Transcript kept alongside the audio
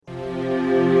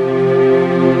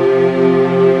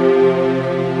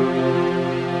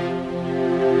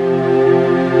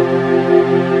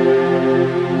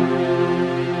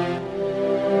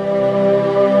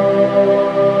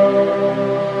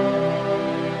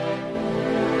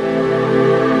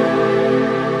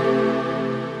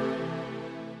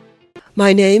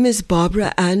My name is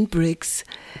Barbara Ann Briggs,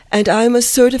 and I am a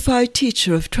certified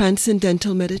teacher of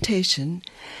Transcendental Meditation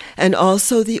and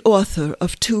also the author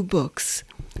of 2 books,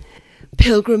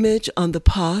 Pilgrimage on the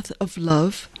Path of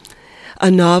Love,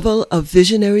 a novel of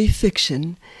visionary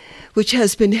fiction which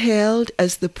has been hailed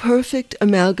as the perfect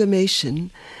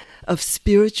amalgamation of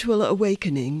spiritual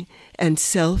awakening and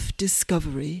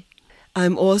self-discovery.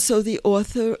 I'm also the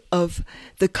author of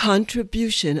The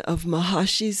Contribution of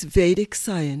Maharishi's Vedic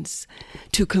Science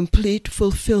to Complete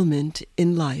Fulfillment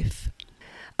in Life.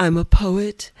 I'm a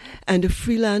poet and a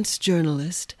freelance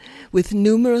journalist with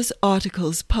numerous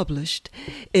articles published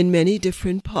in many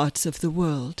different parts of the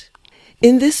world.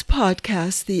 In this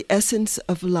podcast, The Essence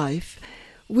of Life,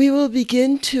 we will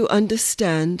begin to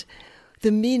understand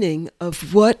the meaning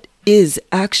of what is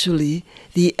actually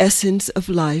the essence of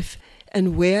life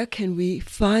and where can we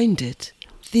find it.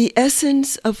 The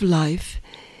essence of life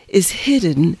is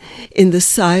hidden in the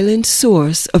silent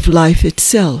source of life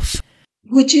itself.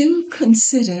 Would you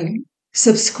consider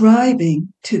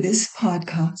subscribing to this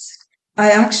podcast?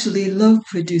 I actually love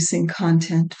producing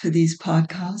content for these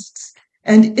podcasts.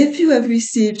 And if you have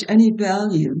received any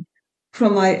value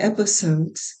from my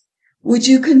episodes, would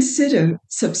you consider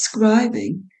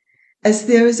subscribing, as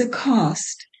there is a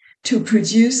cost to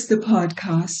produce the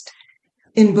podcast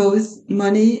in both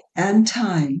money and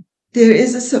time. There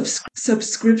is a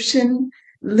subscription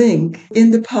link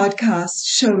in the podcast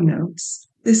show notes.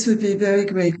 This would be very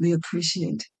greatly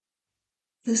appreciated.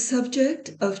 The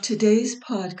subject of today's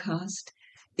podcast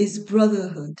is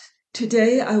brotherhood.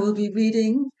 Today I will be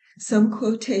reading some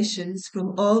quotations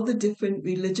from all the different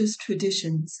religious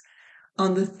traditions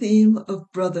on the theme of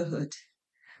brotherhood.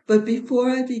 But before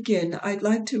I begin, I'd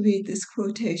like to read this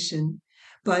quotation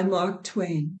by Mark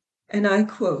Twain. And I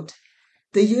quote,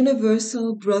 "The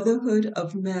universal brotherhood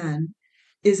of man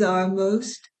is our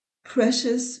most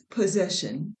precious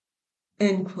possession."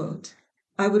 End quote.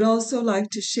 I would also like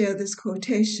to share this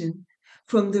quotation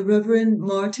from the Reverend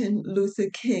Martin Luther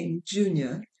King,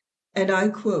 Jr., and I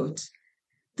quote,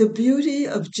 "The beauty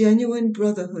of genuine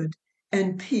brotherhood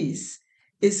and peace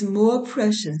is more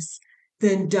precious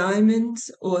than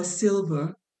diamonds or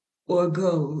silver or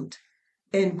gold."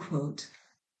 End quote.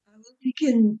 I will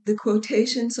begin the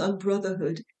quotations on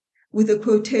brotherhood with a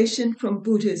quotation from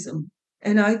Buddhism,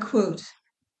 and I quote,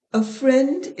 "A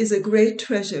friend is a great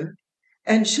treasure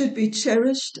and should be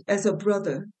cherished as a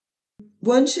brother.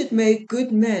 One should make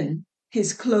good men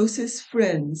his closest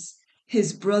friends,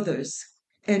 his brothers."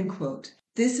 End quote.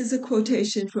 This is a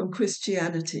quotation from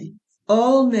Christianity.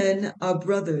 All men are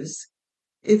brothers.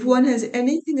 If one has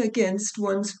anything against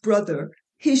one's brother,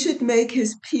 he should make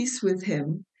his peace with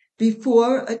him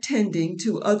before attending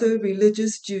to other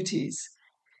religious duties.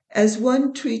 As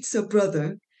one treats a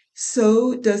brother,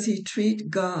 so does he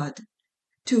treat God.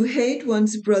 To hate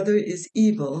one's brother is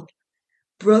evil.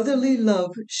 Brotherly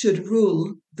love should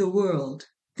rule the world.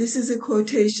 This is a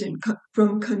quotation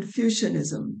from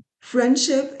Confucianism.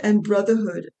 Friendship and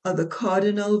brotherhood are the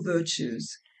cardinal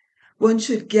virtues. One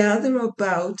should gather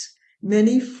about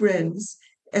many friends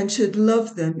and should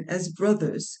love them as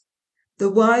brothers. The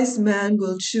wise man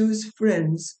will choose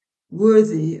friends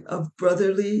worthy of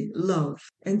brotherly love.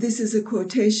 And this is a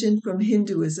quotation from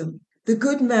Hinduism. The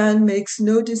good man makes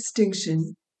no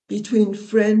distinction between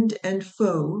friend and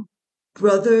foe,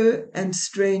 brother and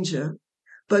stranger,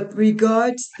 but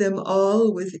regards them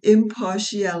all with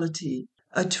impartiality.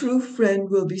 A true friend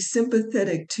will be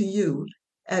sympathetic to you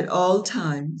at all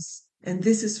times. And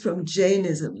this is from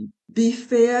Jainism. Be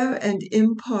fair and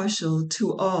impartial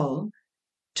to all.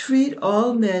 Treat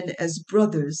all men as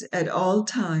brothers at all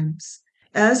times.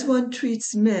 As one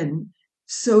treats men,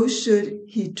 so should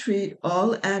he treat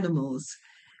all animals.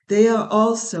 They are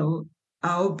also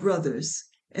our brothers.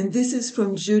 And this is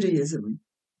from Judaism.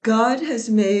 God has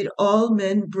made all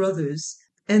men brothers,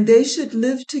 and they should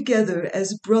live together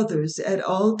as brothers at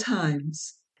all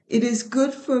times. It is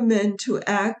good for men to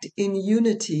act in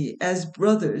unity as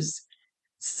brothers.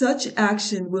 Such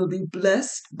action will be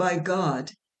blessed by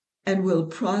God and will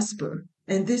prosper.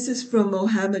 And this is from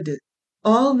Mohammedan.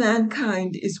 All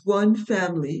mankind is one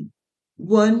family,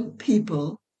 one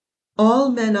people.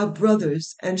 All men are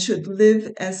brothers and should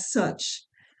live as such.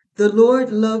 The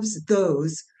Lord loves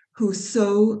those who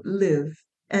so live.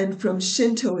 And from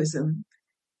Shintoism,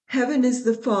 heaven is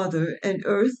the father and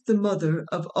earth the mother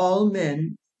of all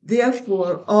men.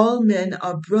 Therefore, all men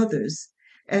are brothers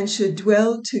and should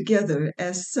dwell together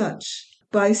as such.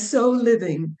 By so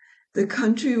living, the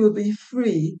country will be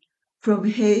free from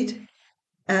hate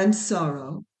and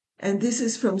sorrow. And this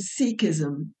is from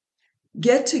Sikhism.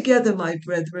 Get together, my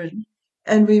brethren,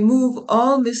 and remove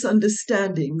all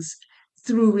misunderstandings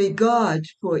through regard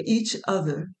for each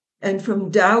other. And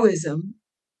from Taoism,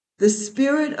 the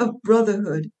spirit of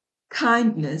brotherhood,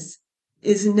 kindness,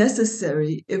 is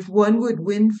necessary if one would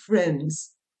win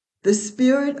friends. The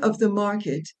spirit of the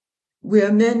market,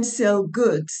 where men sell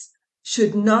goods,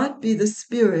 should not be the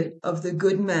spirit of the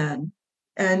good man.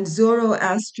 And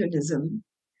Zoroastrianism,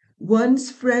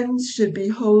 one's friends should be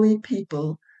holy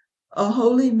people. A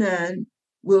holy man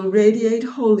will radiate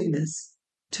holiness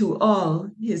to all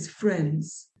his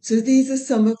friends. So these are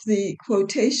some of the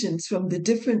quotations from the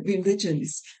different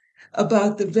religions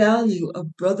about the value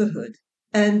of brotherhood.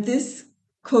 And this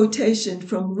quotation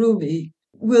from Rumi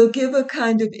will give a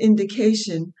kind of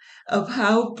indication of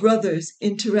how brothers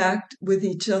interact with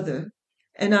each other.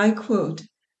 And I quote,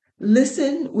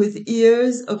 "Listen with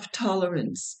ears of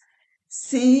tolerance,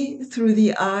 see through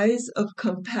the eyes of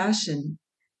compassion,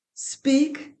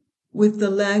 speak with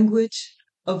the language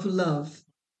of love."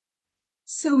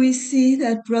 So we see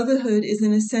that brotherhood is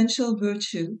an essential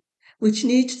virtue which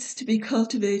needs to be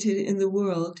cultivated in the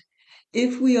world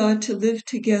if we are to live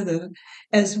together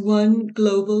as one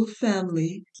global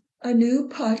family. A new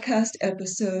podcast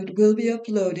episode will be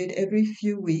uploaded every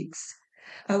few weeks.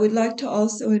 I would like to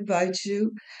also invite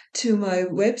you to my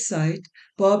website,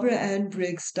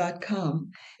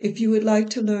 barbaraannbriggs.com, if you would like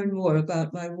to learn more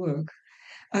about my work.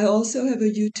 I also have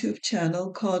a YouTube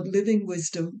channel called Living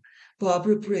Wisdom,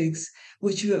 Barbara Briggs,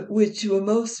 which you are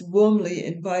most warmly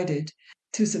invited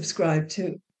to subscribe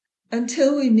to.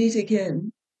 Until we meet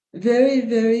again, very,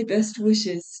 very best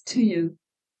wishes to you.